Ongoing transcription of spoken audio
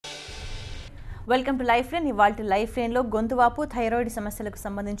Welcome to lifeline. ఇవాళ లైఫ్లైన్లో గొంతువాపు thyroid సమస్యలకు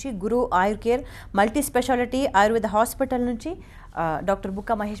సంబంధించి గురు ఆయుర్ care multi speciality Ayurveda hospital నుంచి డాక్టర్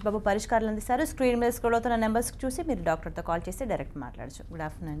బుక్క మహేష్ బాబు పరిష్కారాలు అందిస్తారు. స్క్రీన్ మీద స్క్రోల్ అవుతున్న నెంబర్స్కి చూసి మీరు డాక్టర్తో కాల్ చేసి డైరెక్ట్ మాట్లాడచ్చు. గుడ్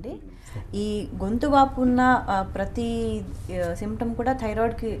ఆఫ్టర్నూన్ అండి. ఈ గొంతువాపు ఉన్న ప్రతి సిమ్టమ్ కూడా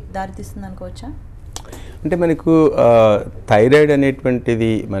థైరాయిడ్కి దారితీస్తుంది అనుకోవచ్చా? అంటే మనకు థైరాయిడ్ అనేటువంటిది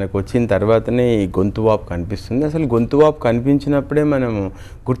మనకు వచ్చిన తర్వాతనే ఈ గొంతు వాపు కనిపిస్తుంది. అసలు గొంతు వాపు కనిపించినప్పుడే మనము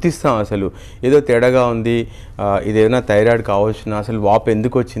గుర్తిస్తాం అసలు ఏదో తేడాగా ఉంది, ఇదేదైనా థైరాయిడ్ కావచ్చునా, అసలు వాపు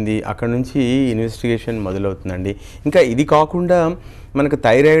ఎందుకు వచ్చింది, అక్కడ నుంచి ఇన్వెస్టిగేషన్ మొదలవుతుందండి. ఇంకా ఇది కాకుండా మనకు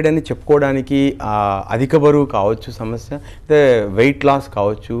థైరాయిడ్ అని చెప్పుకోవడానికి అధిక బరువు కావచ్చు సమస్య, అంటే వెయిట్ లాస్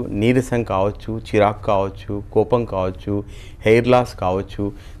కావచ్చు, నీరసం కావచ్చు, చిరాకు కావచ్చు, కోపం కావచ్చు, హెయిర్ లాస్ కావచ్చు,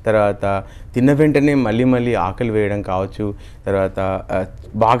 తర్వాత తిన్న వెంటనే మళ్ళీ మళ్ళీ ఆకలి వేయడం కావచ్చు, తర్వాత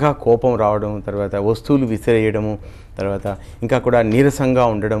బాగా కోపం రావడం, తర్వాత వస్తువులు విసిరేయడము, తర్వాత ఇంకా కూడా నీరసంగా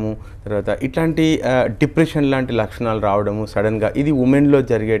ఉండడము, తర్వాత ఇట్లాంటి డిప్రెషన్ లాంటి లక్షణాలు రావడము సడన్గా, ఇది ఉమెన్లో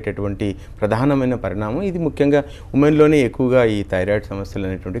జరిగేటటువంటి ప్రధానమైన పరిణామం. ఇది ముఖ్యంగా ఉమెన్లోనే ఎక్కువగా ఈ థైరాయిడ్ సమస్యలు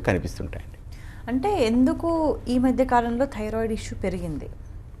అనేటువంటివి కనిపిస్తుంటాయండి. అంటే ఎందుకు ఈ మధ్య కాలంలో థైరాయిడ్ ఇష్యూ పెరిగింది?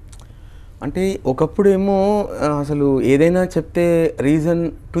 అంటే ఒకప్పుడు ఏమో అసలు ఏదైనా చెప్తే రీజన్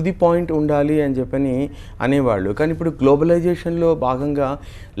టు ది పాయింట్ ఉండాలి అని చెప్పని అనేవాళ్ళు. కానీ ఇప్పుడు గ్లోబలైజేషన్లో భాగంగా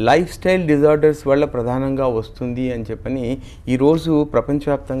లైఫ్ స్టైల్ డిజార్డర్స్ వల్ల ప్రధానంగా వస్తుంది అని చెప్పని ఈరోజు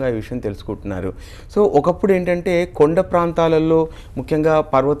ప్రపంచవ్యాప్తంగా ఈ విషయం తెలుసుకుంటున్నారు. సో ఒకప్పుడు ఏంటంటే కొండ ప్రాంతాలలో, ముఖ్యంగా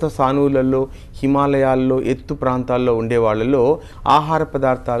పర్వత సానువులలో, హిమాలయాల్లో, ఎత్తు ప్రాంతాల్లో ఉండే వాళ్ళలో ఆహార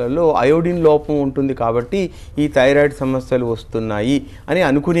పదార్థాలలో అయోడిన్ లోపం ఉంటుంది కాబట్టి ఈ థైరాయిడ్ సమస్యలు వస్తున్నాయి అని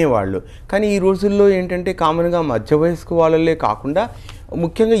అనుకునేవాళ్ళు. కానీ ఈ రోజుల్లో ఏంటంటే కామన్గా మధ్య వయస్కు వాళ్ళే కాకుండా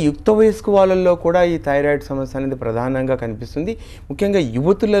ముఖ్యంగా యుక్త వయస్కు వాళ్ళల్లో కూడా ఈ థైరాయిడ్ సమస్య అనేది ప్రధానంగా కనిపిస్తుంది. ముఖ్యంగా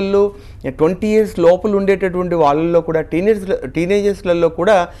యువతులలో 20 years లోపల ఉండేటటువంటి వాళ్ళల్లో కూడా టీనేజర్స్లలో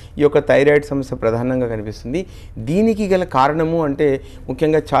కూడా ఈ యొక్క థైరాయిడ్ సమస్య ప్రధానంగా కనిపిస్తుంది. దీనికి గల కారణము అంటే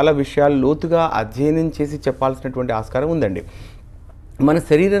ముఖ్యంగా చాలా విషయాలు లోతుగా అధ్యయనం చేసి చెప్పాల్సినటువంటి ఆస్కారం ఉందండి. మన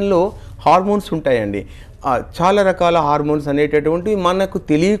శరీరంలో హార్మోన్స్ ఉంటాయండి, చాలా రకాల హార్మోన్స్ అనేటటువంటివి మనకు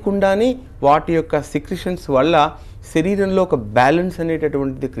తెలియకుండానే వాటి యొక్క సిక్రిషన్స్ వల్ల శరీరంలో ఒక బ్యాలెన్స్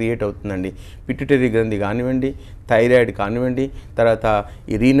అనేటటువంటిది క్రియేట్ అవుతుందండి. పిట్యూటరీ గ్రంథి కానివ్వండి, థైరాయిడ్ కానివ్వండి, తర్వాత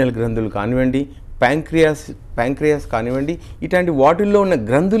ఈ రీనల్ గ్రంథులు కానివ్వండి, ప్యాంక్రియాస్ కానివ్వండి, ఇట్లాంటి వాటిల్లో ఉన్న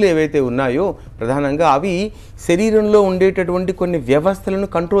గ్రంథులు ఏవైతే ఉన్నాయో ప్రధానంగా అవి శరీరంలో ఉండేటటువంటి కొన్ని వ్యవస్థలను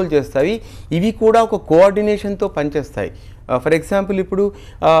కంట్రోల్ చేస్తాయి. ఇవి కూడా ఒక కోఆర్డినేషన్తో పనిచేస్తాయి. ఫర్ ఎగ్జాంపుల్ ఇప్పుడు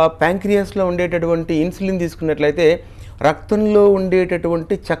ప్యాంక్రియాస్లో ఉండేటటువంటి ఇన్సులిన్ తీసుకున్నట్లయితే రక్తంలో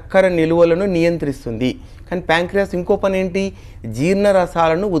ఉండేటటువంటి చక్కెర నిలువలను నియంత్రిస్తుంది. కానీ ప్యాంక్రియాస్ ఇంకో పని ఏంటి, జీర్ణ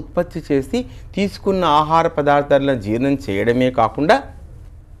రసాలను ఉత్పత్తి చేసి తీసుకున్న ఆహార పదార్థాలను జీర్ణం చేయడమే కాకుండా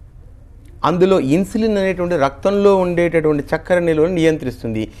అందులో ఇన్సులిన్ అనేటువంటి రక్తంలో ఉండేటటువంటి చక్కెర నిలువను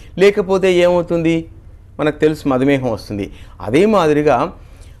నియంత్రిస్తుంది. లేకపోతే ఏమవుతుంది మనకు తెలుసు, మధుమేహం వస్తుంది. అదే మాదిరిగా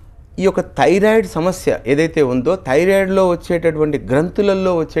ఈ యొక్క థైరాయిడ్ సమస్య ఏదైతే ఉందో థైరాయిడ్లో వచ్చేటటువంటి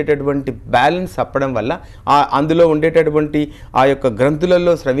గ్రంథులలో వచ్చేటటువంటి బ్యాలెన్స్ అప్పడం వల్ల అందులో ఉండేటటువంటి ఆ యొక్క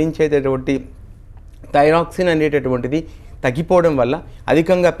గ్రంథులలో స్రవించేటటువంటి థైరాక్సిన్ అనేటటువంటిది తగ్గిపోవడం వల్ల,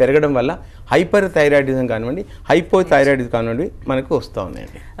 అధికంగా పెరగడం వల్ల హైపర్ థైరాయిడిజం కానివ్వండి, హైపోథైరాయిడిజం కానివ్వండి మనకు వస్తూ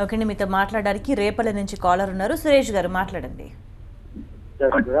ఉన్నాయండి. ఓకే అండి, మీతో మాట్లాడడానికి రేపల నుంచి కాలర్ ఉన్నారు. సురేష్ గారు మాట్లాడండి.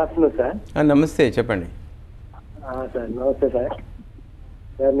 నమస్తే, చెప్పండి. నమస్తే సార్.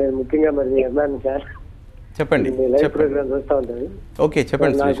 నేను ముఖ్యంగా మరి అభిమాని సార్, చెప్పండి. లైవ్ ప్రోగ్రామ్ చూస్తూ ఉంటాను. ఓకే,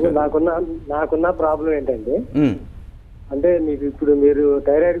 చెప్పండి. నాకున్న ప్రాబ్లం ఏంటంటే, అంటే మీకు ఇప్పుడు మీరు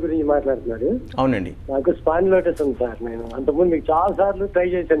థైరాయిడ్ గురించి మాట్లాడుతున్నారు. అవునండి. నాకు స్పాండిలోటిస్ ఉంది సార్. నేను అంతకుముందు మీకు చాలా సార్లు ట్రై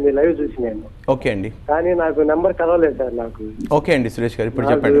చేశాను, మీ లైవ్ చూసి నేను. ఓకే అండి. కానీ నాకు నెంబర్ కలవలేదు సార్ నాకు. ఓకే అండి సురేష్ గారు,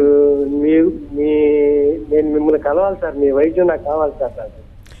 ఇప్పుడు చెప్పండి. నేను మిమ్మల్ని కలవాలి సార్, మీ వైద్యం నాకు కావాలి సార్. నాకు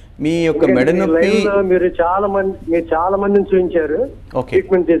మీ యొక్క మెడ నొప్పి మీరు చాలా మందిని చూపించారు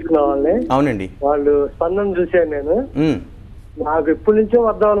ట్రీట్మెంట్ తీసుకున్న వాళ్ళని. అవునండి. వాళ్ళు స్పందన చూశాను నేను. నాకు ఎప్పటి నుంచో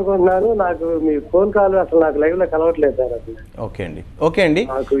వద్దాం అనుకుంటున్నాను. నాకు మీ ఫోన్ కాల్ అసలు నాకు లైవ్ లో కలవట్లేదు సార్ అసలు. ఓకే అండి. ఓకే అండి.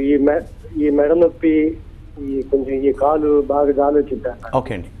 నాకు ఈ మెడ నొప్పి, కొంచెం ఈ కాలు బాగా గాలి వచ్చింది.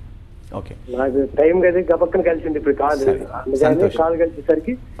 ఓకే అండి. ఓకే, నాకు టైం కదా గబక్కన కలిసింది ఇప్పుడు కాలు. అందుకని కాలు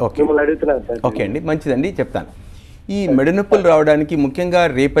కలిసేసరికి మిమ్మల్ని అడుగుతున్నాను సార్. ఓకే అండి, మంచిదండి, చెప్తాను. ఈ మెడనొప్పులు రావడానికి ముఖ్యంగా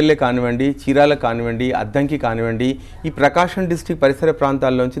రేపల్లె కానివ్వండి, చీరాల కానివ్వండి, అద్దంకి కానివ్వండి, ఈ ప్రకాశం డిస్ట్రిక్ట్ పరిసర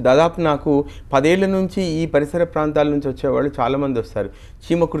ప్రాంతాల్లోంచి దాదాపు నాకు 10 ఏళ్ల నుంచి ఈ పరిసర ప్రాంతాల నుంచి వచ్చేవాళ్ళు చాలామంది వస్తారు.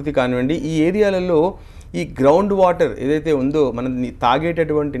 చీమకృతి కానివ్వండి, ఈ ఏరియాలలో ఈ గ్రౌండ్ వాటర్ ఏదైతే ఉందో మనం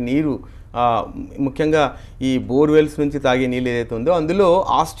తాగేటటువంటి నీరు, ముఖ్యంగా ఈ బోర్వెల్స్ నుంచి తాగే నీళ్ళు ఏదైతే ఉందో అందులో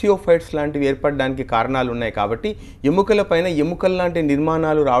ఆస్టియోఫైట్స్ లాంటివి ఏర్పడడానికి కారణాలు ఉన్నాయి. కాబట్టి ఎముకల పైన ఎముకల లాంటి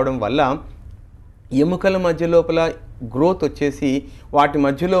నిర్మాణాలు రావడం వల్ల ఎముకల మధ్య లోపల గ్రోత్ వచ్చేసి వాటి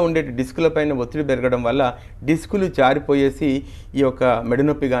మధ్యలో ఉండే డిస్కుల పైన ఒత్తిడి పెరగడం వల్ల డిస్కులు జారిపోయేసి ఈ యొక్క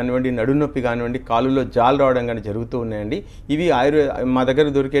మెడనొప్పి కానివ్వండి, నడునొప్పి కానివ్వండి, కాలులో జాలు రావడం కానీ జరుగుతూ ఉన్నాయండి. ఇవి మా దగ్గర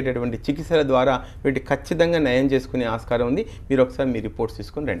దొరికేటటువంటి చికిత్సల ద్వారా వీటి ఖచ్చితంగా నయం చేసుకునే ఆస్కారం ఉంది. మీరు ఒకసారి మీ రిపోర్ట్స్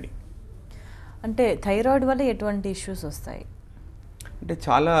తీసుకొని రండి. అంటే థైరాయిడ్ వల్ల ఎటువంటి ఇష్యూస్ వస్తాయి? అంటే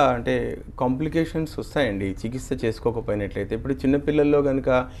చాలా కాంప్లికేషన్స్ వస్తాయండి చికిత్స చేసుకోకపోయినట్లయితే. ఇప్పుడు చిన్నపిల్లల్లో కనుక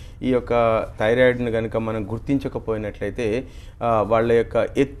ఈ యొక్క థైరాయిడ్ని కనుక మనం గుర్తించకపోయినట్లయితే వాళ్ళ యొక్క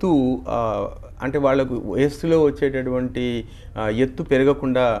ఎత్తు వాళ్ళకు వయస్సులో వచ్చేటటువంటి ఎత్తు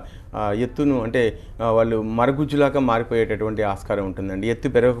పెరగకుండా ఎత్తును వాళ్ళు మరుగుజ్జులాగా మారిపోయేటటువంటి ఆస్కారం ఉంటుందండి. ఎత్తు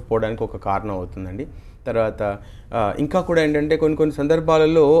పెరగకపోవడానికి ఒక కారణం అవుతుందండి. తర్వాత ఇంకా కూడా ఏంటంటే కొన్ని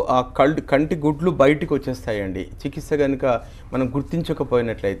సందర్భాలలో కంటి గుడ్లు బయటికి వచ్చేస్తాయండి చికిత్స కనుక మనం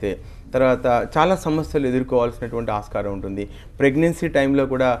గుర్తించకపోయినట్లయితే. తర్వాత చాలా సమస్యలు ఎదుర్కోవాల్సినటువంటి ఆస్కారం ఉంటుంది. ప్రెగ్నెన్సీ టైంలో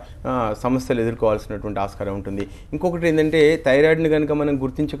కూడా సమస్యలు ఎదుర్కోవాల్సినటువంటి ఆస్కారం ఉంటుంది. ఇంకొకటి ఏంటంటే థైరాయిడ్ని కనుక మనం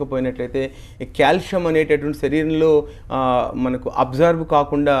గుర్తించకపోయినట్లయితే కాల్షియం అనేటటువంటి శరీరంలో మనకు అబ్జర్వ్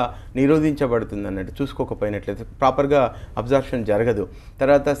కాకుండా నిరోధించబడుతుంది అన్నట్టు. చూసుకోకపోయినట్లయితే ప్రాపర్గా అబ్జర్ప్షన్ జరగదు.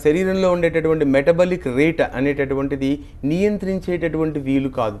 తర్వాత శరీరంలో ఉండేటటువంటి మెటబాలిక్ రేట్ అనేటటువంటిది నియంత్రించేటటువంటి వీలు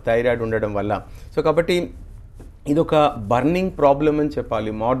కాదు థైరాయిడ్ ఉండడం వల్ల. సో కాబట్టి ఇదొక బర్నింగ్ ప్రాబ్లం అని చెప్పాలి,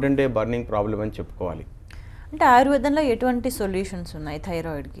 మోడర్న్ డే బర్నింగ్ ప్రాబ్లం అని చెప్పుకోవాలి. అంటే ఆయుర్వేదంలో ఎటువంటి సొల్యూషన్స్ ఉన్నాయి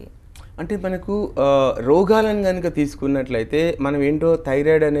థైరాయిడ్కి? మనకు రోగాలను కనుక తీసుకున్నట్లయితే మనం ఏంటో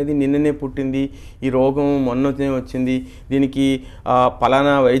థైరాయిడ్ అనేది నిన్ననే పుట్టింది, ఈ రోగం మొన్ననే వచ్చింది, దీనికి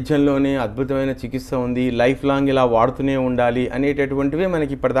పలానా వైద్యంలోనే అద్భుతమైన చికిత్స ఉంది, లైఫ్ లాంగ్ ఇలా వాడుతూనే ఉండాలి అనేటటువంటివే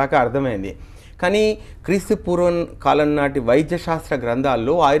మనకి ఇప్పటిదాకా అర్థమైంది. కానీ క్రీస్తు పూర్వం కాలం నాటి వైద్య శాస్త్ర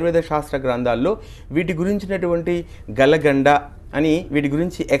గ్రంథాల్లో, ఆయుర్వేద శాస్త్ర గ్రంథాల్లో వీటి గురించినటువంటి గలగండ అని వీటి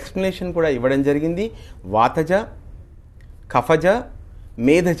గురించి ఎక్స్ప్లెనేషన్ కూడా ఇవ్వడం జరిగింది. వాతజ, కఫజ,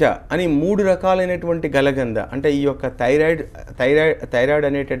 మేధజ అని 3 రకాలైనటువంటి గలగంద ఈ యొక్క థైరాయిడ్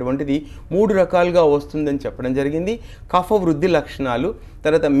అనేటటువంటిది 3 రకాలుగా వస్తుందని చెప్పడం జరిగింది. కఫ వృద్ధి లక్షణాలు,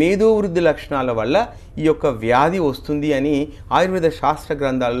 తర్వాత మేధో వృద్ధి లక్షణాల వల్ల ఈ యొక్క వ్యాధి వస్తుంది అని ఆయుర్వేద శాస్త్ర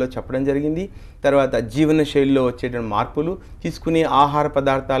గ్రంథాలలో చెప్పడం జరిగింది. తర్వాత జీవనశైలిలో వచ్చేటువంటి మార్పులు, తీసుకునే ఆహార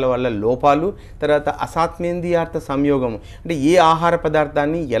పదార్థాల వల్ల లోపాలు, తర్వాత అసాత్మేంద్రియార్థ సంయోగం ఏ ఆహార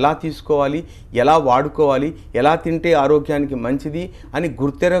పదార్థాన్ని ఎలా తీసుకోవాలి, ఎలా వాడుకోవాలి, ఎలా తింటే ఆరోగ్యానికి మంచిది అని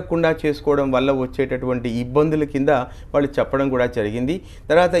గుర్తెరగకుండా చేసుకోవడం వల్ల వచ్చేటటువంటి ఇబ్బందుల కింద వాళ్ళు చెప్పడం కూడా జరిగింది.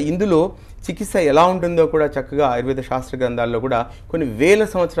 తర్వాత ఇందులో చికిత్స ఎలా ఉంటుందో కూడా చక్కగా ఆయుర్వేద శాస్త్ర గ్రంథాల్లో కూడా కొన్ని వేల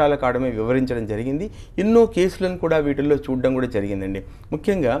సంవత్సరాల కాడమే వివరించడం జరిగింది. ఎన్నో కేసులను కూడా వీటిల్లో చూడడం కూడా జరిగిందండి.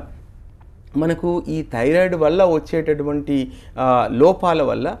 ముఖ్యంగా మనకు ఈ థైరాయిడ్ వల్ల వచ్చేటటువంటి లోపాల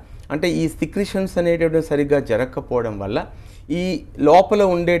వల్ల ఈ సిక్రిషన్స్ అనేటటువంటి సరిగ్గా జరగకపోవడం వల్ల ఈ లోపల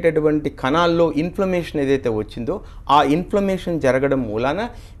ఉండేటటువంటి కణాల్లో ఇన్ఫ్లమేషన్ ఏదైతే వచ్చిందో ఆ ఇన్ఫ్లమేషన్ జరగడం మూలాన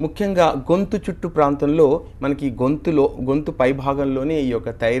ముఖ్యంగా గొంతు చుట్టూ ప్రాంతంలో మనకి గొంతు పై భాగంలోనే ఈ యొక్క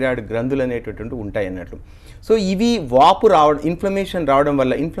థైరాయిడ్ గ్రంథులు అనేటటువంటి ఉంటాయి అన్నట్లు. సో ఇవి వాపు రావడం, ఇన్ఫ్లమేషన్ రావడం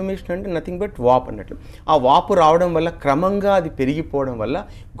వల్ల, ఇన్ఫ్లమేషన్ అంటే నథింగ్ బట్ వాపు అన్నట్లు, ఆ వాపు రావడం వల్ల క్రమంగా అది పెరిగిపోవడం వల్ల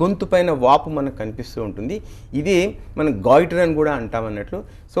గొంతు పైన వాపు మనకు కనిపిస్తూ ఉంటుంది. ఇదే మనం గాయిటర్ అని కూడా అంటామన్నట్లు.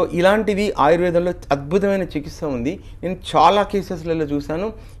 సో ఇలాంటివి ఆయుర్వేదంలో అద్భుతమైన చికిత్స ఉంది. నేను చాలా కేసెస్లలో చూశాను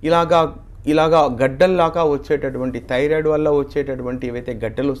ఇలాగా గడ్డల్లాగా వచ్చేటటువంటి థైరాయిడ్ వల్ల వచ్చేటటువంటి ఏవైతే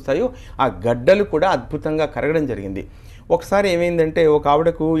గడ్డలు వస్తాయో ఆ గడ్డలు కూడా అద్భుతంగా కరగడం జరిగింది. ఒకసారి ఏమైందంటే ఒక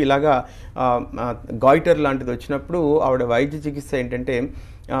ఆవిడకు ఇలాగా గాయిటర్ లాంటిది వచ్చినప్పుడు ఆవిడ వైద్య చికిత్స ఏంటంటే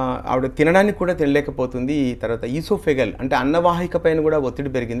ఆవిడ తినడానికి కూడా తినలేకపోతుంది. తర్వాత ఈసోఫెగల్ అన్నవాహిక పైన కూడా ఒత్తిడి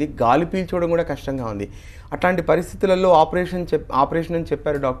పెరిగింది, గాలి పీల్చుకోవడం కూడా కష్టంగా ఉంది. అట్లాంటి పరిస్థితులలో ఆపరేషన్ అని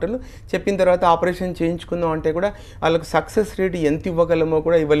చెప్పారు డాక్టర్లు. చెప్పిన తర్వాత ఆపరేషన్ చేయించుకుందాం అంటే కూడా వాళ్ళకు సక్సెస్ రేట్ ఎంత ఇవ్వగలమో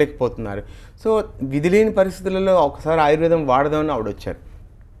కూడా ఇవ్వలేకపోతున్నారు. సో విధిలేని పరిస్థితులలో ఒకసారి ఆయుర్వేదం వాడదామని ఆవిడ వచ్చారు.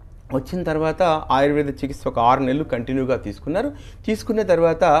 వచ్చిన తర్వాత ఆయుర్వేద చికిత్స ఒక 6 నెలలు కంటిన్యూగా తీసుకున్న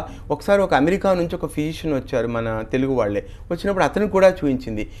తర్వాత ఒకసారి ఒక అమెరికా నుంచి ఒక ఫిజిషియన్ వచ్చారు, మన తెలుగు వాళ్ళే. వచ్చినప్పుడు అతను కూడా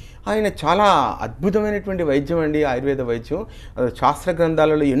చూపించింది. ఆయన చాలా అద్భుతమైనటువంటి వైద్యం అండి, ఆయుర్వేద వైద్యం. శాస్త్ర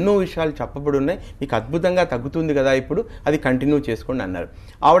గ్రంథాలలో ఎన్నో విషయాలు చెప్పబడి ఉన్నాయి, మీకు అద్భుతంగా తగ్గుతుంది కదా, ఇప్పుడు అది కంటిన్యూ చేసుకోండి అన్నారు.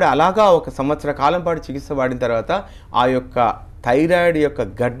 ఆవిడ అలాగా 1 సంవత్సర కాలం పాటు చికిత్స వాడిన తర్వాత ఆ యొక్క థైరాయిడ్ యొక్క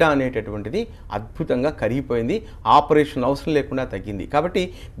గడ్డ అనేటటువంటిది అద్భుతంగా కరిగిపోయింది, ఆపరేషన్ అవసరం లేకుండా తగ్గింది. కాబట్టి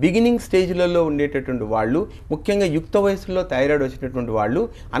బిగినింగ్ స్టేజ్లలో ఉండేటటువంటి వాళ్ళు, ముఖ్యంగా యుక్త వయసులో థైరాయిడ్ వచ్చినటువంటి వాళ్ళు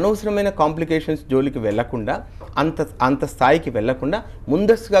అనవసరమైన కాంప్లికేషన్స్ జోలికి వెళ్లకుండా, అంత స్థాయికి వెళ్లకుండా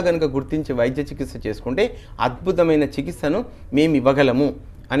ముందస్తుగా కనుక గుర్తించి వైద్య చికిత్స చేసుకుంటే అద్భుతమైన చికిత్సను మేము ఇవ్వగలము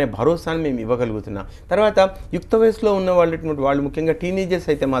అనే భరోసాను మేము ఇవ్వగలుగుతున్నాం. తర్వాత యుక్త వయసులో ఉన్న వాళ్ళు ముఖ్యంగా టీనేజర్స్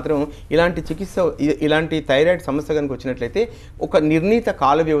అయితే మాత్రం ఇలాంటి థైరాయిడ్ సమస్య కనుక వచ్చినట్లయితే ఒక నిర్ణీత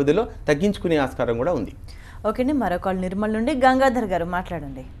కాల వ్యవధిలో తగ్గించుకునే ఆస్కారం కూడా ఉంది. ఓకే అండి, మరో కాల్ నిర్మల్ నుండి గంగాధర్ గారు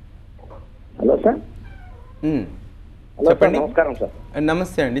మాట్లాడండి. Hello sir. చెప్పండి. నమస్కారం సార్.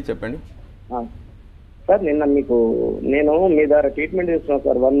 నమస్తే అండి, చెప్పండి. సార్ నిన్న నేను మీ దగ్గర ట్రీట్మెంట్ చేస్తున్నాను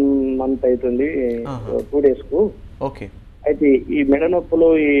సార్. 1 month అవుతుంది, 2 days కు. ఓకే. అయితే ఈ మెడ నొప్పులు,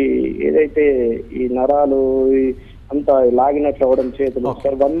 ఏదైతే ఈ నరాలు అంతా లాగినట్లు అవ్వడం చేతులు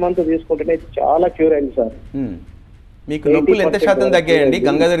సార్ 1 month తీసుకుంటేనే చాలా క్యూర్ అయింది సార్. మీకు నొప్పులు ఎంత శాతం తగ్గాయండి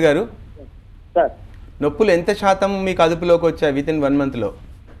గంగాధర్ గారు? సార్ నొప్పులు ఎంత శాతం మీకు అదుపులోకి వచ్చాయి విత్ ఇన్ 1 monthలో?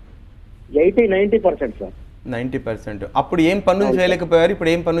 80-90% సార్. 90%. అప్పుడు ఏం పనులు చేయలేకపోయారు,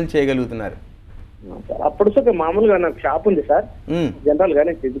 ఇప్పుడు ఏం పనులు చేయగలుగుతున్నారు? అప్పుడు సార్ మామూలుగా నాకు షాప్ ఉంది సార్. జనరల్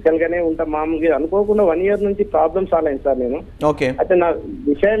గానే ఫిజికల్ గానే ఉంటా మామూలుగా. అనుకోకుండా 1 year నుంచి ప్రాబ్లమ్ సాల్వ్ అయింది సార్ నేను. ఓకే. అయితే నా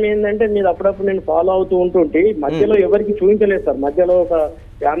విషయం ఏంటంటే మీరు అప్పుడప్పుడు నేను ఫాలో అవుతూ ఉంటుంటే మధ్యలో ఎవరికి చూపించలేదు సార్. మధ్యలో ఒక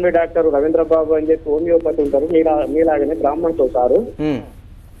ఫ్యామిలీ డాక్టర్ రవీంద్ర బాబు అని చెప్పి హోమియోపతి ఉంటారు, మీలాగానే బ్రాహ్మణ్తో సారు.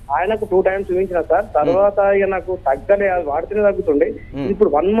 ఆయనకు 2 times చూపించిన సార్. తర్వాత ఇక నాకు తగ్గలే, వాడితేనే తగ్గుతుండే.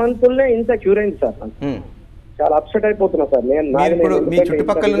 ఇప్పుడు 1 month ఇంత క్యూర్ అయింది సార్. చాలా అప్సెట్ అయిపోతున్నా సార్ నేను. ఇప్పుడు మీ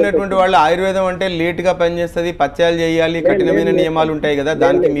చుట్టుపక్కల ఉన్నటువంటి వాళ్ళు ఆయుర్వేదం అంటే లేట్ గా పనిచేస్తుంది, పత్యాలు చేయాలి, కఠినమైన నియమాలు ఉంటాయి కదా,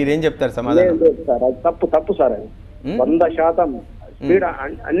 దానికి మీరేం చెప్తారు సమాధానం? సార్ అది తప్పు సార్. అది 100% స్పీడ్.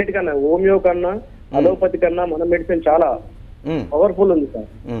 అన్నిటికన్నా హోమియో కన్నా అలోపతి కన్నా మన మెడిసిన్ చాలా పవర్ఫుల్ ఉంది సార్.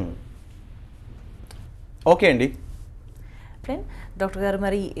 ఓకే అండి. డాక్టర్ గారు,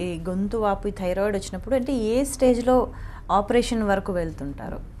 మరి ఈ గొంతు వాపు థైరాయిడ్ వచ్చినప్పుడు అంటే ఏ స్టేజ్లో ఆపరేషన్ వరకు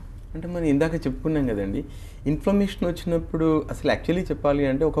వెళ్తుంటారు? అంటే మనం ఇందాక చెప్పుకున్నాం కదండి, ఇన్ఫ్లమేషన్ వచ్చినప్పుడు అసలు యాక్చువల్లీ చెప్పాలి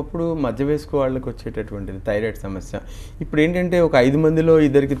అంటే ఒకప్పుడు మధ్య వయస్కు వాళ్ళకి వచ్చేటటువంటిది థైరాయిడ్ సమస్య. ఇప్పుడు ఏంటంటే ఒక 5 మందిలో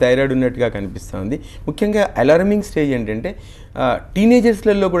 2 థైరాయిడ్ ఉన్నట్టుగా కనిపిస్తుంది. ముఖ్యంగా అలార్మింగ్ స్టేజ్ ఏంటంటే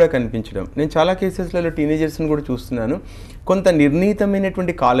టీనేజర్స్లలో కూడా కనిపించడం. నేను చాలా కేసెస్లలో టీనేజర్స్ని కూడా చూస్తున్నాను. కొంత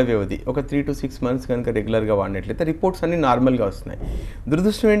నిర్ణీతమైనటువంటి కాల వ్యవధి ఒక 3 to 6 months కనుక రెగ్యులర్గా వాడినట్లయితే రిపోర్ట్స్ అన్నీ నార్మల్గా వస్తున్నాయి.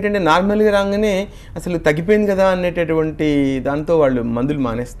 దురదృష్టం ఏంటంటే నార్మల్గా రాగానే అసలు తగ్గిపోయింది కదా అనేటటువంటి దాంతో వాళ్ళు మందులు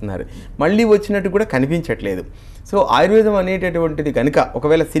మానేస్తున్నారు, మళ్ళీ వచ్చినట్టు కూడా కనిపించట్లేదు. సో ఆయుర్వేదం అనేటటువంటిది కనుక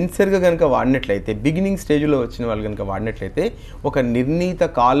ఒకవేళ సిన్సియర్గా కనుక వాడినట్లయితే, బిగినింగ్ స్టేజ్లో వచ్చిన వాళ్ళు కనుక వాడినట్లయితే ఒక నిర్ణీత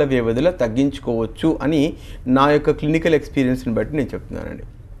కాల వ్యవధిలో తగ్గించుకోవచ్చు అని నా యొక్క క్లినికల్ ఎక్స్పీరియన్స్ని బట్టి నేను చెప్తున్నానండి.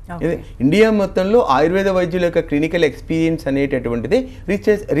 ఇండియా మొత్తంలో ఆయుర్వేద వైద్యుల యొక్క క్లినికల్ ఎక్స్పీరియన్స్ అనేటటువంటిది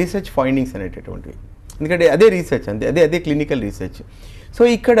రీసెర్చ్ ఫైండింగ్స్ అనేటటువంటివి. ఎందుకంటే అదే రీసెర్చ్, అదే క్లినికల్ రీసెర్చ్. సో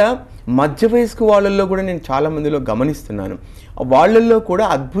ఇక్కడ మధ్య వయస్కు వాళ్ళల్లో కూడా నేను చాలా మందిలో గమనిస్తున్నాను, వాళ్ళల్లో కూడా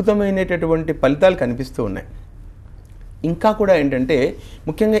అద్భుతమైనటువంటి ఫలితాలు కనిపిస్తూ ఉన్నాయి. ఇంకా కూడా ఏంటంటే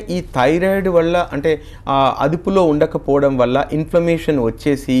ముఖ్యంగా ఈ థైరాయిడ్ వల్ల అంటే అదుపులో ఉండకపోవడం వల్ల ఇన్ఫ్లమేషన్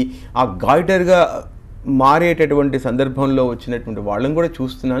వచ్చేసి ఆ గాయిటర్గా మారేటటువంటి సందర్భంలో వచ్చినటువంటి వాళ్ళని కూడా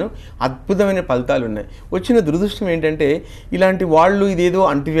చూస్తున్నాను. అద్భుతమైన ఫలితాలు ఉన్నాయి. వచ్చిన దురదృష్టం ఏంటంటే ఇలాంటి వాళ్ళు ఇదేదో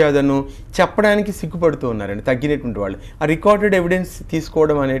అంటువ్యాధను చెప్పడానికి సిగ్గుపడుతూ ఉన్నారండి తగ్గినటువంటి వాళ్ళు. ఆ రికార్డెడ్ ఎవిడెన్స్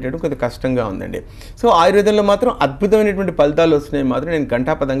తీసుకోవడం అనేటటువంటి కొంచెం కష్టంగా ఉందండి. సో ఆయుర్వేదంలో మాత్రం అద్భుతమైనటువంటి ఫలితాలు వస్తున్నాయి మాత్రం నేను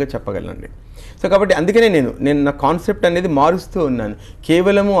ఘంటాపథంగా చెప్పగలనండి. సో కాబట్టి అందుకనే నేను నా కాన్సెప్ట్ అనేది మారుస్తూ ఉన్నాను.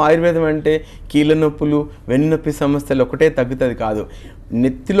 కేవలము ఆయుర్వేదం అంటే కీళ్ళ నొప్పులు, వెన్నునొప్పి సమస్యలు ఒకటే తగ్గుతుంది కాదు.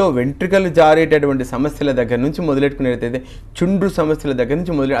 నెత్తిలో వెంట్రుకలు జారేటటువంటి సమస్యల దగ్గర నుంచి మొదలెట్టుకునేటైతే చుండ్రు సమస్యల దగ్గర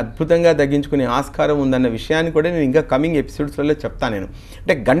నుంచి అద్భుతంగా తగ్గించుకునే ఆస్కారం ఉందన్న విషయాన్ని కూడా నేను ఇంకా కమింగ్ ఎపిసోడ్స్లలో చెప్తాను. నేను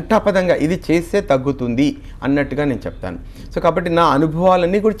అంటే గంటాపదంగా ఇది చేస్తే తగ్గుతుంది అన్నట్టుగా నేను చెప్తాను. సో కాబట్టి నా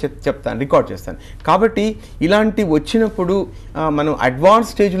అనుభవాలన్నీ కూడా చెప్తాను, రికార్డ్ చేస్తాను. కాబట్టి ఇలాంటి వచ్చినప్పుడు మనం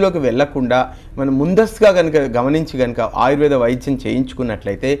అడ్వాన్స్ స్టేజ్లోకి వెళ్లకుండా మనం ముందస్తుగా కనుక గమనించి కనుక ఆయుర్వేద వైద్యం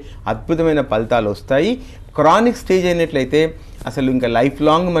చేయించుకున్నట్లయితే అద్భుతమైన ఫలితాలు వస్తాయి. క్రానిక్ స్టేజ్ అయినట్లయితే అసలు ఇంకా లైఫ్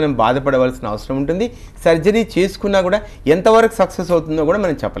లాంగ్ మనం బాధపడవలసిన అవసరం ఉంటుంది. సర్జరీ చేసుకున్నా కూడా ఎంతవరకు సక్సెస్ అవుతుందో కూడా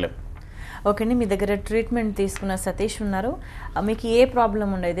మనం చెప్పలేం. ఓకే అండి, మీ దగ్గర ట్రీట్మెంట్ తీసుకున్న సతీష్ ఉన్నారు. మీకు ఏ ప్రాబ్లం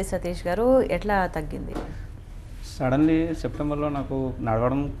ఉండేది సతీష్ గారు, ఎట్లా తగ్గింది? సడన్లీ సెప్టెంబర్లో నాకు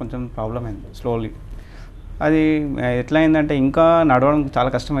నడవడం కొంచెం ప్రాబ్లం అయింది, స్లోలీ. అది ఎట్లా అయిందంటే ఇంకా నడవడం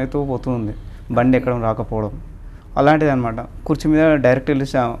చాలా కష్టమవుతూ పోతుంది, బండి ఎక్కడం రాకపోవడం అలాంటిది అనమాట. కుర్చీ మీద డైరెక్ట్ వెళ్ళి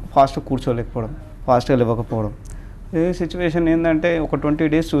ఫాస్ట్గా కూర్చోలేకపోవడం, ఫాస్ట్గా లేవకపోవడం. ఈ సిచ్యువేషన్ ఏంటంటే ఒక 20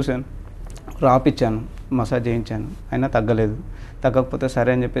 days చూశాను, రాపిచ్చాను, మసాజ్ చేయించాను, అయినా తగ్గలేదు. తగ్గకపోతే సరే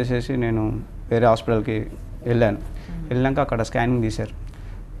అని చెప్పేసి నేను వేరే హాస్పిటల్కి వెళ్ళాను. వెళ్ళాక అక్కడ స్కానింగ్ తీశారు.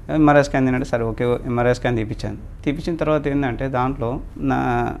 ఎంఆర్ఐ స్కాన్ తినంటే సరే ఓకే ఎంఆర్ఐ స్కాన్ తీపించిన తర్వాత ఏంటంటే దాంట్లో నా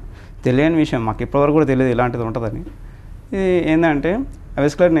తెలియని విషయం, మాకు ఇప్పటివరకు కూడా తెలియదు ఇలాంటిది ఉంటుందని. ఇది ఏంటంటే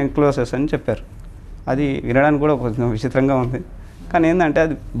వెస్కులర్ నెక్రోసిస్ అని చెప్పారు. అది వినడానికి కూడా కొంచెం విచిత్రంగా ఉంది, కానీ ఏంటంటే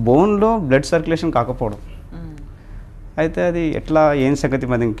అది బోన్లో బ్లడ్ సర్క్యులేషన్ కాకపోవడం. అయితే అది ఎట్లా ఏం సంగతి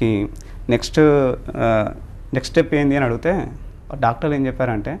మనకి నెక్స్ట్ స్టెప్ ఏంది అని అడిగితే డాక్టర్లు ఏం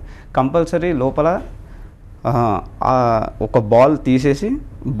చెప్పారంటే కంపల్సరీ లోపల ఒక బాల్ తీసేసి,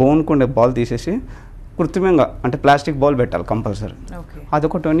 బోన్కు ఉండే బాల్ తీసేసి కృత్రిమంగా అంటే ప్లాస్టిక్ బాల్ పెట్టాలి కంపల్సరీ. అది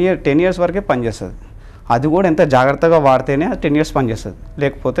ఒక 10 years వరకే పనిచేస్తుంది. అది కూడా ఎంత జాగ్రత్తగా వాడితేనే అది 10 years పనిచేస్తుంది,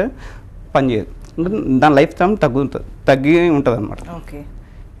 లేకపోతే పనిచేయదు. దాని లైఫ్ టైం తగ్గి ఉంటుంది అనమాట. ఓకే.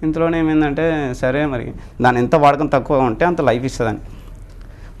 ఇంతలోనే ఏమైందంటే సరే మరి దాని ఎంత వాడకం తక్కువ ఉంటే అంత లైఫ్ ఇస్తుందని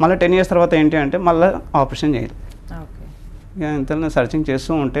మళ్ళీ 10 years తర్వాత ఏంటి అంటే మళ్ళీ ఆపరేషన్ చేయాలి. ఓకే. ఇక ఇంతలో సర్చింగ్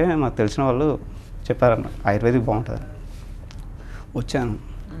చేస్తూ ఉంటే మాకు తెలిసిన వాళ్ళు చెప్పారన్న ఆయుర్వేదిక్ బాగుంటుంది. వచ్చాను,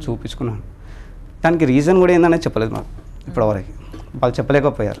 చూపించుకున్నాను. దానికి రీజన్ కూడా ఏందనేది చెప్పలేదు మాకు ఇప్పటివరకు. వాళ్ళు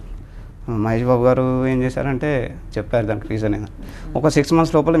చెప్పలేకపోయారు. మహేష్ బాబు గారు ఏం చేశారంటే చెప్పారు దానికి రీజన్ ఏందని. ఒక 6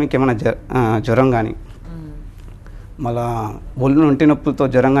 months లోపల మీకు ఏమైనా జ్వరం కానీ మళ్ళా ఒళ్ళు ఒంటి నొప్పులతో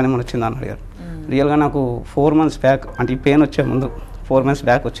జ్వరం కానీ ఏమైనా వచ్చిందా అని అడిగారు. రియల్గా నాకు 4 months బ్యాక్, అంటే ఈ పెయిన్ వచ్చే ముందు 4 months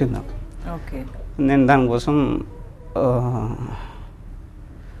బ్యాక్ వచ్చిందా. ఓకే. నేను దానికోసం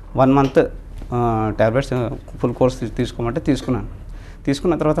 1 month ట్యాబ్లెట్స్ ఫుల్ కోర్స్ తీసుకోమంటే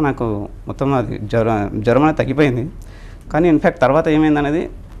తీసుకున్న తర్వాత నాకు మొత్తం అది జ్వరం అనేది తగ్గిపోయింది. కానీ ఇన్ఫ్యాక్ట్ తర్వాత ఏమైంది అనేది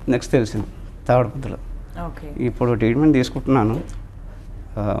నెక్స్ట్ తెలిసింది థర్డ్ మంత్లో. ఓకే. ఇప్పుడు ట్రీట్మెంట్ తీసుకుంటున్నాను,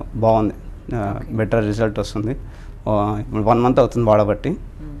 బాగుంది, బెటర్ రిజల్ట్ వస్తుంది. ఇప్పుడు 1 month అవుతుంది వాడబట్టి,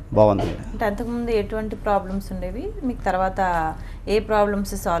 బాగుంది. అంటే అంతకుముందు ఎటువంటి ప్రాబ్లమ్స్ ఉండేవి మీకు, తర్వాత ఏ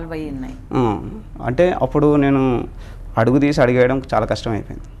ప్రాబ్లమ్స్ సాల్వ్ అయ్యి ఉన్నాయి? అంటే అప్పుడు నేను అడుగు తీసి అడిగేయడం చాలా కష్టం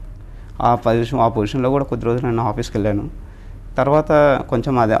అయిపోయింది. ఆ పొజిషన్లో కూడా కొద్ది రోజులు నేను ఆఫీస్కి వెళ్ళాను. తర్వాత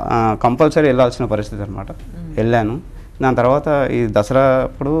కొంచెం అది కంపల్సరీ వెళ్ళాల్సిన పరిస్థితి అనమాట. వెళ్ళాను. దాని తర్వాత ఈ దసరా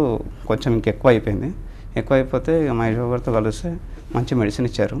అప్పుడు కొంచెం ఇంకెక్కువ అయిపోయింది. ఎక్కువ అయిపోతే ఇక మహేష్ బాబు గారితో కలిస్తే మంచి మెడిసిన్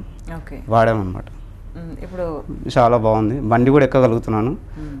ఇచ్చారు, వాడామన్నమాట. ఇప్పుడు చాలా బాగుంది. బండి కూడా ఎక్కగలుగుతున్నాను.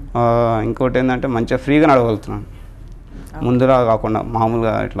 ఇంకోటి ఏంటంటే మంచిగా ఫ్రీగా నడవగలుగుతున్నాను. ముందులా కాకుండా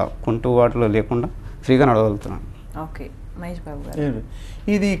మామూలుగా ఇట్లా కుంటూ వాటిలో లేకుండా ఫ్రీగా నడవగలుగుతున్నాను. ఓకే. మహేష్ బాబు గారు,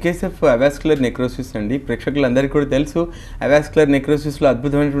 ఇది కేస్ ఆఫ్ అవాస్కులర్ నెక్రోసిస్ అండి. ప్రేక్షకులందరికీ కూడా తెలుసు అవాస్కులర్ నెక్రోసిస్లో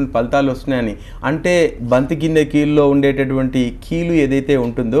అద్భుతమైనటువంటి ఫలితాలు వస్తున్నాయని. అంటే బంతి గిన్నె కీలులో ఉండేటటువంటి కీలు ఏదైతే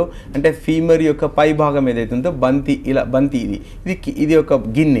ఉంటుందో, అంటే ఫీమర్ యొక్క పై భాగం ఏదైతే ఉందో బంతి ఇది ఒక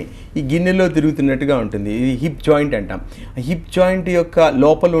గిన్నె, ఈ గిన్నెలో తిరుగుతున్నట్టుగా ఉంటుంది. ఇది హిప్ జాయింట్ అంటాం. హిప్ జాయింట్ యొక్క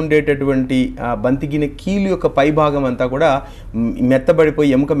లోపల ఉండేటటువంటి బంతి గిన్నె కీలు యొక్క పై భాగం అంతా కూడా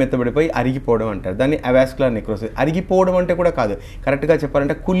ఎముక మెత్తబడిపోయి అరిగిపోవడం అంటారు. దాన్ని అవాస్కులర్ నెక్రోసిస్. అరిగిపోవడం అంటే కూడా కాదు, కరెక్ట్గా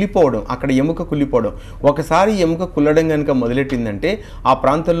చెప్పాలంటే కుళ్ళిపోవడం, అక్కడ ఎముక కుళ్ళిపోవడం. ఒకసారి ఎముక కుళ్ళడం కనుక మొదలెట్టిందంటే ఆ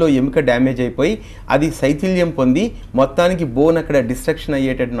ప్రాంతంలో ఎముక డ్యామేజ్ అయిపోయి అది శైథిల్యం పొంది మొత్తానికి బోన్ అక్కడ డిస్ట్రక్షన్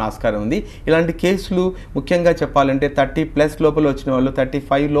అయ్యేటటువంటి ఆస్కారం ఉంది. ఇలాంటి కేసులు ముఖ్యంగా చెప్పాలంటే 30+ లోపల వచ్చిన వాళ్ళు,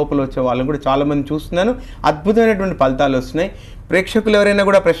 35 లోపల వచ్చే వాళ్ళని కూడా చాలామంది చూస్తున్నాను. అద్భుతమైనటువంటి ఫలితాలు వస్తున్నాయి. ప్రేక్షకులు ఎవరైనా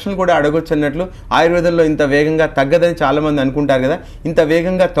కూడా ప్రశ్నలు కూడా అడగొచ్చు అన్నట్లు, ఆయుర్వేదంలో ఇంత వేగంగా తగ్గదని చాలామంది అనుకుంటారు కదా, ఇంత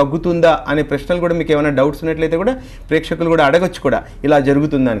వేగంగా తగ్గుతుందా అనే ప్రశ్నలు కూడా మీకు ఏమైనా డౌట్స్ ఉన్నట్లయితే కూడా ప్రేక్షకులు కూడా అడగొచ్చు కూడా, ఇలా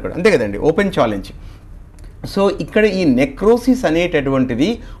జరుగుతుందా అని కూడా. అంతే కదండి, ఓపెన్ ఛాలెంజ్. సో ఇక్కడ ఈ నెక్రోసిస్ అనేటటువంటిది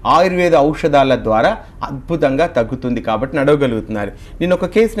ఆయుర్వేద ఔషధాల ద్వారా అద్భుతంగా తగ్గుతుంది కాబట్టి నడవగలుగుతున్నారు. నేను ఒక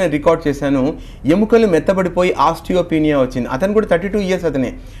కేసు నేను రికార్డ్ చేశాను. ఎముకలు మెత్తబడిపోయి ఆస్టియోపీనియా వచ్చింది. అతను కూడా 32 years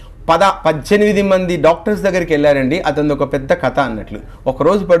అతనే. 18 మంది డాక్టర్స్ దగ్గరికి వెళ్ళారండి. అతను ఒక పెద్ద కథ అన్నట్లు,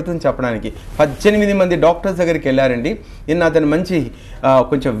 ఒకరోజు పడుతుంది చెప్పడానికి. 18 మంది డాక్టర్స్ దగ్గరికి వెళ్ళారండి. నిన్న అతను మంచి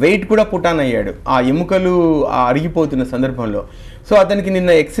కొంచెం వెయిట్ కూడా పుటాన్ అయ్యాడు ఆ ఎముకలు అరిగిపోతున్న సందర్భంలో. సో అతనికి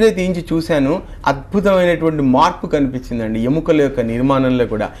నిన్న ఎక్స్రే తీయించి చూశాను, అద్భుతమైనటువంటి మార్పు కనిపించిందండి ఎముకల యొక్క నిర్మాణంలో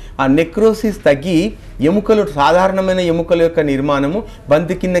కూడా. ఆ నెక్రోసిస్ తగ్గి ఎముకలు, సాధారణమైన ఎముకల యొక్క నిర్మాణము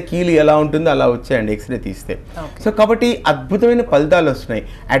బంతి కింద కీలు ఎలా ఉంటుందో అలా వచ్చాయండి ఎక్స్రే తీస్తే. సో కాబట్టి అద్భుతమైన ఫలితాలు వస్తున్నాయి.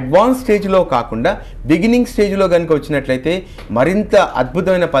 అడ్వాన్స్ స్టేజ్లో కాకుండా బిగినింగ్ స్టేజ్లో కనుక వచ్చినట్లయితే మరింత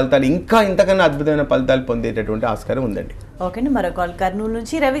అద్భుతమైన ఫలితాలు, ఇంకా ఇంతకన్నా అద్భుతమైన ఫలితాలు పొందేటటువంటి ఆస్కారం ఉందండి. ఓకే అండి. మరో కాల్ కర్నూలు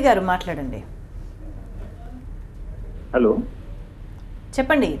నుంచి రవి గారు మాట్లాడండి. హలో,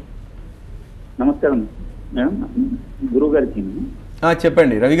 చెప్పండి. నమస్కారం మేడం, గురువు గారికి.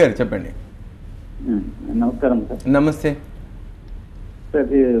 చెప్పండి రవి గారు, చెప్పండి. నమస్కారం సార్. నమస్తే సార్.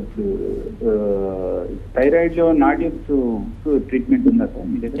 థైరాయిడ్లో నాడ్యూల్స్ ట్రీట్మెంట్ ఉందా సార్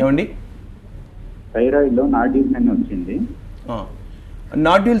మీ దగ్గర? ఏమండి? థైరాయిడ్లో నాడ్యూల్స్ అని వచ్చింది.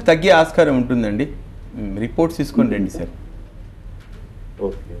 నాడ్యూల్ తగ్గే ఆస్కారం ఉంటుందండి. రిపోర్ట్స్ తీసుకొని రండి సార్.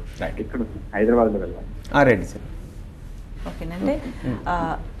 Okay, right. ఇక్కడ హైదరాబాద్లో వెళ్ళాలి. రండి సార్. ఓకేనంటే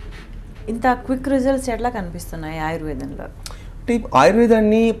ఇంత క్విక్ రిజల్ట్స్ ఎట్లా కనిపిస్తున్నాయి ఆయుర్వేదంలో? అంటే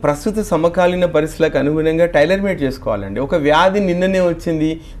ఆయుర్వేదాన్ని ప్రస్తుత సమకాలీన పరిస్థితులకు అనుగుణంగా టైలర్ మేడ్ చేసుకోవాలండి. ఒక వ్యాధి నిన్ననే వచ్చింది,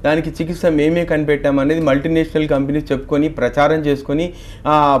 దానికి చికిత్స మేమే కనిపెట్టాం అనేది మల్టీనేషనల్ కంపెనీస్ చెప్పుకొని ప్రచారం చేసుకొని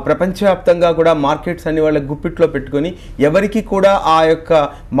ప్రపంచవ్యాప్తంగా కూడా మార్కెట్స్ అన్ని వాళ్ళ గుప్పిట్లో పెట్టుకొని ఎవరికి కూడా ఆ యొక్క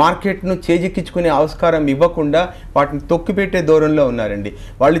మార్కెట్ను చేజిక్కించుకునే ఆస్కారం ఇవ్వకుండా వాటిని తొక్కిపెట్టే దూరంలో ఉన్నారండి.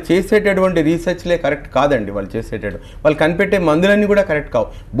 వాళ్ళు చేసేటటువంటి రీసెర్చ్లే కరెక్ట్ కాదండి. వాళ్ళు కనిపెట్టే మందులన్నీ కూడా కరెక్ట్ కావు.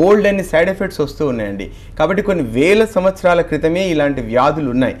 బోల్డ్ అన్ని సైడ్ ఎఫెక్ట్స్ వస్తూ ఉన్నాయండి. కాబట్టి కొన్ని వేల సంవత్సరాల క్రితమే క్రితమే ఇలాంటి వ్యాధులు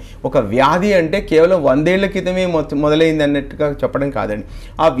ఉన్నాయి. ఒక వ్యాధి అంటే కేవలం 100 ఏళ్ల క్రితమే మొదలైంది అన్నట్టుగా చెప్పడం కాదండి.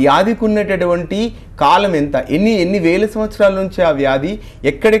 ఆ వ్యాధికి ఉన్నటువంటి కాలం ఎంత, ఎన్ని వేల సంవత్సరాల నుంచి ఆ వ్యాధి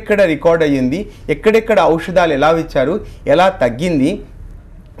ఎక్కడెక్కడ రికార్డ్ అయ్యింది, ఎక్కడెక్కడ ఔషధాలు ఎలా ఇచ్చారు, ఎలా తగ్గింది,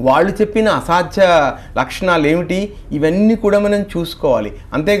 వాళ్ళు చెప్పిన అసాధ్య లక్షణాలు ఏమిటి, ఇవన్నీ కూడా మనం చూసుకోవాలి.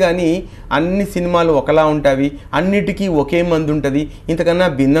 అంతేగాని అన్ని సినిమాలు ఒకలా ఉంటాయి, అన్నిటికీ ఒకే మందు ఉంటుంది, ఇంతకన్నా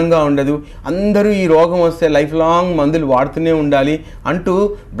భిన్నంగా ఉండదు, అందరూ ఈ రోగం వస్తే లైఫ్ లాంగ్ మందులు వాడుతూనే ఉండాలి అంటూ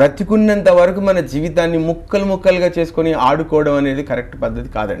బ్రతికున్నంత వరకు మన జీవితాన్ని ముక్కలుగా చేసుకొని ఆడుకోవడం అనేది కరెక్ట్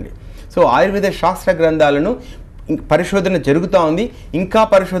పద్ధతి కాదండి. సో ఆయుర్వేద శాస్త్ర గ్రంథాలను పరిశోధన జరుగుతూ ఉంది, ఇంకా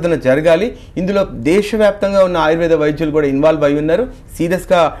పరిశోధన జరగాలి. ఇందులో దేశవ్యాప్తంగా ఉన్న ఆయుర్వేద వైద్యులు కూడా ఇన్వాల్వ్ అయి ఉన్నారు.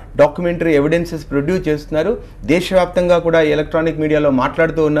 సీరియస్గా డాక్యుమెంటరీ ఎవిడెన్సెస్ ప్రొడ్యూస్ చేస్తున్నారు. దేశవ్యాప్తంగా కూడా ఎలక్ట్రానిక్ మీడియాలో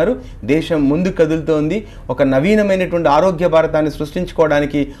మాట్లాడుతూ ఉన్నారు. దేశం ముందు కదులుతోంది. ఒక నవీనమైనటువంటి ఆరోగ్య భారతాన్ని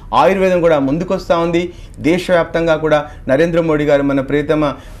సృష్టించుకోవడానికి ఆయుర్వేదం కూడా ముందుకొస్తూ ఉంది. దేశవ్యాప్తంగా కూడా నరేంద్ర మోడీ గారు, మన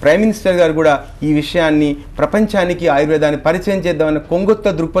ప్రియతమ ప్రైమ్ మినిస్టర్ గారు కూడా ఈ విషయాన్ని ప్రపంచానికి ఆయుర్వేదాన్ని పరిచయం చేద్దామన్న కొంగొత్త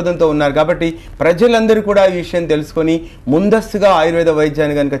దృక్పథంతో ఉన్నారు. కాబట్టి ప్రజలందరూ కూడా ఈ విషయం తెలుసుకొని ముందస్తుగా ఆయుర్వేద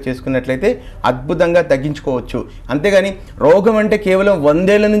వైద్యాన్ని కనుక చేసుకున్నట్లయితే అద్భుతంగా తగ్గించుకోవచ్చు. అంతేగాని రోగం అంటే కేవలం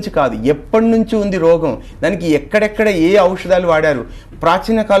 100 ఏళ్ల నుంచి కాదు, ఎప్పటి నుంచి ఉంది రోగం, దానికి ఎక్కడెక్కడ ఏ ఔషధాలు వాడారు,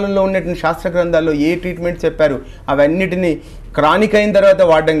 ప్రాచీన కాలంలో ఉన్నటువంటి శాస్త్ర గ్రంథాల్లో ఏ ట్రీట్మెంట్ చెప్పారు, అవన్నిటినీ క్రానిక్ అయిన తర్వాత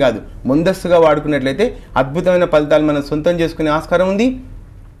వాడడం కాదు, ముందస్తుగా వాడుకున్నట్లయితే అద్భుతమైన ఫలితాలు మనం సొంతం చేసుకునే ఆస్కారం ఉంది.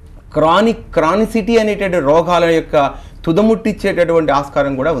 క్రానిసిటీ అనేటువంటి రోగాల యొక్క తుదముట్టిచ్చేటటువంటి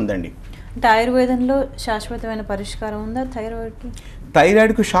ఆస్కారం కూడా ఉందండి. అంటే ఆయుర్వేదంలో శాశ్వతమైన పరిష్కారం ఉందా థైరాయిడ్కి?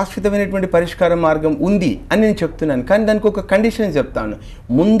 థైరాయిడ్కు శాశ్వతమైనటువంటి పరిష్కార మార్గం ఉంది అని నేను చెప్తున్నాను, కానీ దానికి ఒక కండిషన్ చెప్తాను.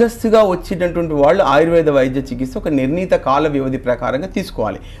 ముందస్తుగా వచ్చినటువంటి వాళ్ళు ఆయుర్వేద వైద్య చికిత్స ఒక నిర్ణీత కాల వ్యవధి ప్రకారంగా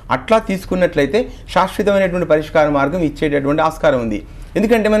తీసుకోవాలి. అట్లా తీసుకున్నట్లయితే శాశ్వతమైనటువంటి పరిష్కార మార్గం ఇచ్చేటటువంటి ఆస్కారం ఉంది.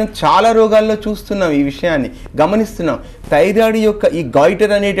 ఎందుకంటే మనం చాలా రోగాల్లో చూస్తున్నాం, ఈ విషయాన్ని గమనిస్తున్నాం. థైరాయిడ్ యొక్క ఈ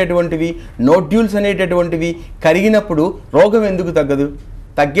గాయిటర్ అనేటటువంటివి, నోడ్యూల్స్ అనేటటువంటివి కరిగినప్పుడు రోగం ఎందుకు తగ్గదు?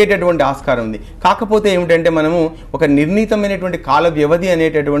 తగ్గేటటువంటి ఆస్కారం ఉంది. కాకపోతే ఏమిటంటే మనము ఒక నిర్ణీతమైనటువంటి కాల వ్యవధి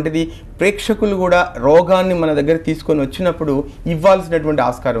అనేటటువంటిది ప్రేక్షకులు కూడా రోగాన్ని మన దగ్గర తీసుకొని వచ్చినప్పుడు ఇవ్వాల్సినటువంటి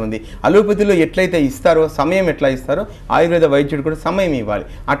ఆస్కారం ఉంది. అలోపతిలో ఎట్లయితే ఇస్తారో, సమయం ఎట్లా ఇస్తారో ఆయుర్వేద వైద్యుడు కూడా సమయం ఇవ్వాలి.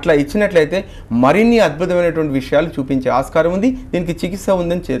 అట్లా ఇచ్చినట్లయితే మరిన్ని అద్భుతమైనటువంటి విషయాలు చూపించే ఆస్కారం ఉంది. దీనికి చికిత్స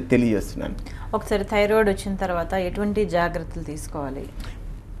ఉందని తెలియజేస్తున్నాను. ఒకసారి థైరాయిడ్ వచ్చిన తర్వాత ఎటువంటి జాగ్రత్తలు తీసుకోవాలి?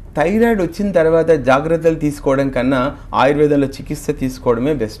 థైరాయిడ్ వచ్చిన తర్వాత జాగ్రత్తలు తీసుకోవడం కన్నా ఆయుర్వేదంలో చికిత్స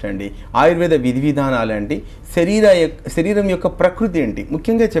తీసుకోవడమే బెస్ట్ అండి. ఆయుర్వేద విధి విధానాలు అంటే శరీరం యొక్క ప్రకృతి ఏంటి,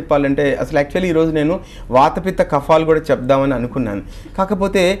 ముఖ్యంగా చెప్పాలంటే అసలు యాక్చువల్లీ ఈరోజు నేను వాతపిత్త కఫాలు కూడా చెప్దామని అనుకున్నాను.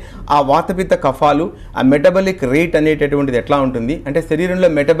 కాకపోతే ఆ వాతపిత్త కఫాలు, ఆ మెటబాలిక్ రేట్ అనేటటువంటిది ఎట్లా ఉంటుంది అంటే శరీరంలో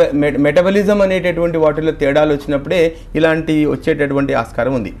మెటబాలిజం అనేటటువంటి వాటిలో తేడాలు వచ్చినప్పుడే ఇలాంటి వచ్చేటటువంటి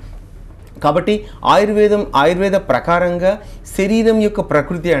ఆస్కారం ఉంది. కాబట్టి ఆయుర్వేద ప్రకారంగా శరీరం యొక్క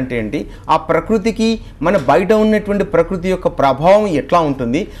ప్రకృతి అంటే ఏంటి, ఆ ప్రకృతికి మన బయట ఉన్నటువంటి ప్రకృతి యొక్క ప్రభావం ఎట్లా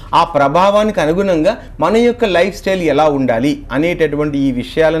ఉంటుంది, ఆ ప్రభావానికి అనుగుణంగా మన యొక్క లైఫ్ స్టైల్ ఎలా ఉండాలి అనేటటువంటి ఈ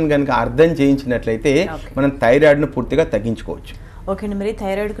విషయాలను కనుక అర్థం చేయించినట్లయితే మనం థైరాయిడ్ను పూర్తిగా తగ్గించుకోవచ్చు. ఓకే అండి, మరి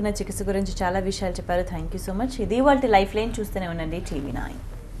థైరాయిడ్కున్న చికిత్స గురించి చాలా విషయాలు చెప్పారు. Thank you so much. ఇది వాళ్ళ లైఫ్ లైన్. చూస్తూనే ఉండండి TV9.